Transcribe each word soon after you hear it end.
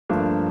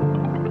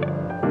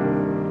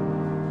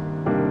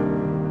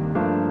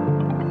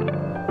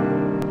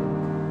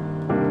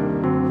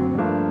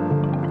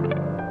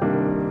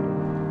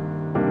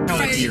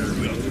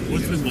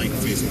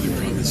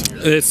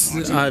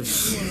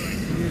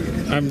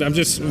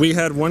We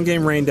had one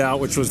game rained out,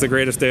 which was the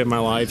greatest day of my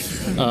life.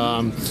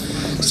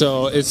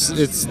 So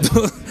it's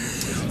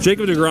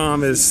Jacob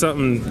DeGrom is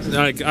something,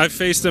 like, I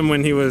faced him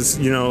when he was,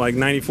 like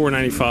 94,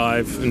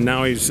 95, and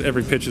now he's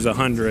every pitch is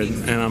 100,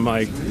 and I'm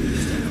like,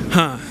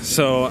 huh.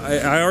 So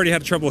I already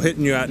had trouble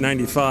hitting you at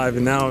 95,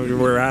 and now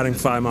we're adding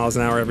 5 miles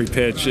an hour every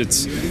pitch.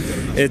 It's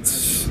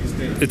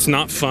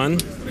not fun,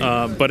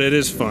 but it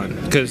is fun,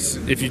 because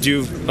if you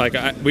do, like,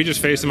 we just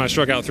faced him. I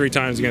struck out 3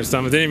 times against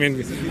him. I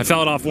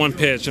fell it off one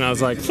pitch, and I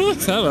was like,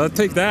 I'll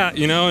take that,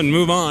 and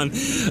move on.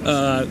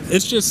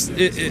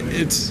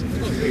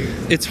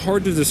 It's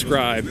hard to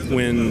describe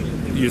when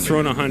you're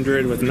throwing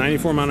 100 with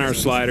 94 mile an hour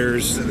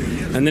sliders,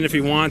 and then if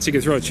he wants, he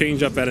can throw a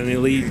changeup at an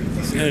elite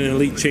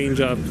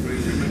changeup.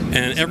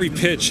 And every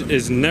pitch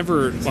is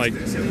never like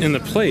in the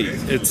plate.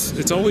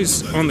 It's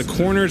always on the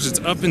corners. It's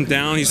up and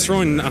down. He's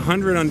throwing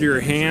 100 under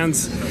your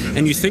hands,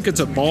 and you think it's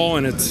a ball,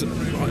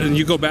 and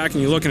you go back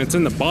and you look, and it's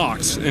in the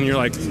box, and you're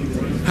like,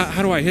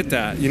 how do I hit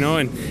that?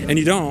 And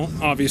you don't,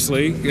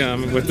 obviously,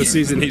 with the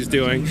season he's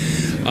doing.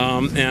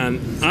 And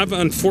I've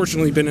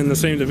unfortunately been in the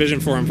same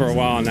division for him for a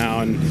while now,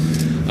 and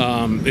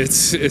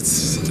those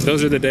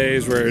are the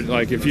days where,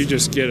 like, if you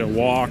just get a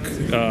walk,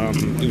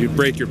 you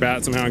break your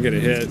bat somehow and get a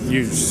hit,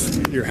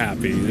 you're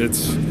happy.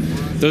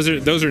 Those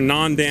are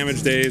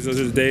non-damage days.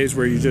 Those are the days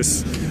where you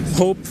just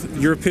hope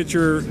your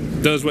pitcher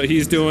does what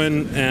he's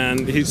doing,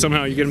 and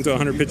somehow you get him to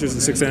 100 pitches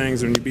in 6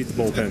 innings and you beat the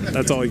bullpen.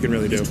 That's all you can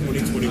really do.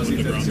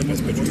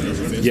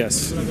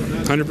 Yes,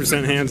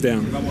 100% hands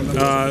down.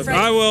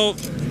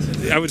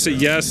 I would say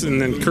yes,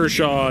 and then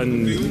Kershaw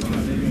and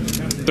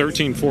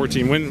 13,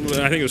 14.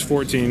 I think it was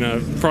 14.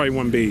 Probably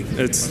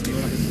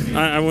 1B.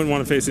 I wouldn't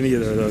want to face any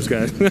either of those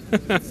guys.